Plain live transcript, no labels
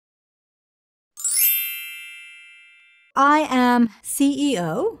I am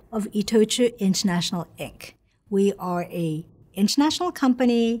CEO of ITOCHU International, Inc. We are an international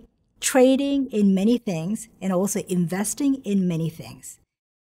company trading in many things and also investing in many things.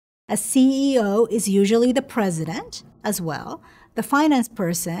 A CEO is usually the president as well. The finance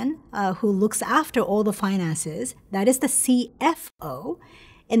person who looks after all the finances, that is the CFO.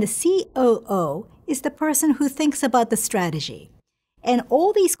 And the COO is the person who thinks about the strategy. And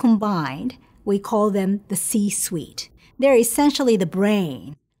all these combined, we call them the C-suite. They're essentially the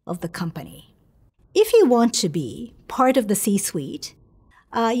brain of the company. If you want to be part of the C-suite,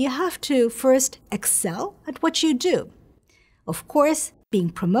 you have to first excel at what you do. Of course,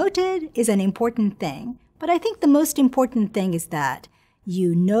 being promoted is an important thing, but I think the most important thing is that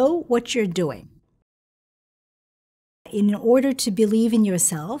you know what you're doing. In order to believe in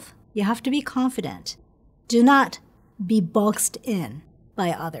yourself, you have to be confident. Do not be boxed in by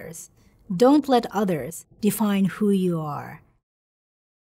others. Don't let others define who you are.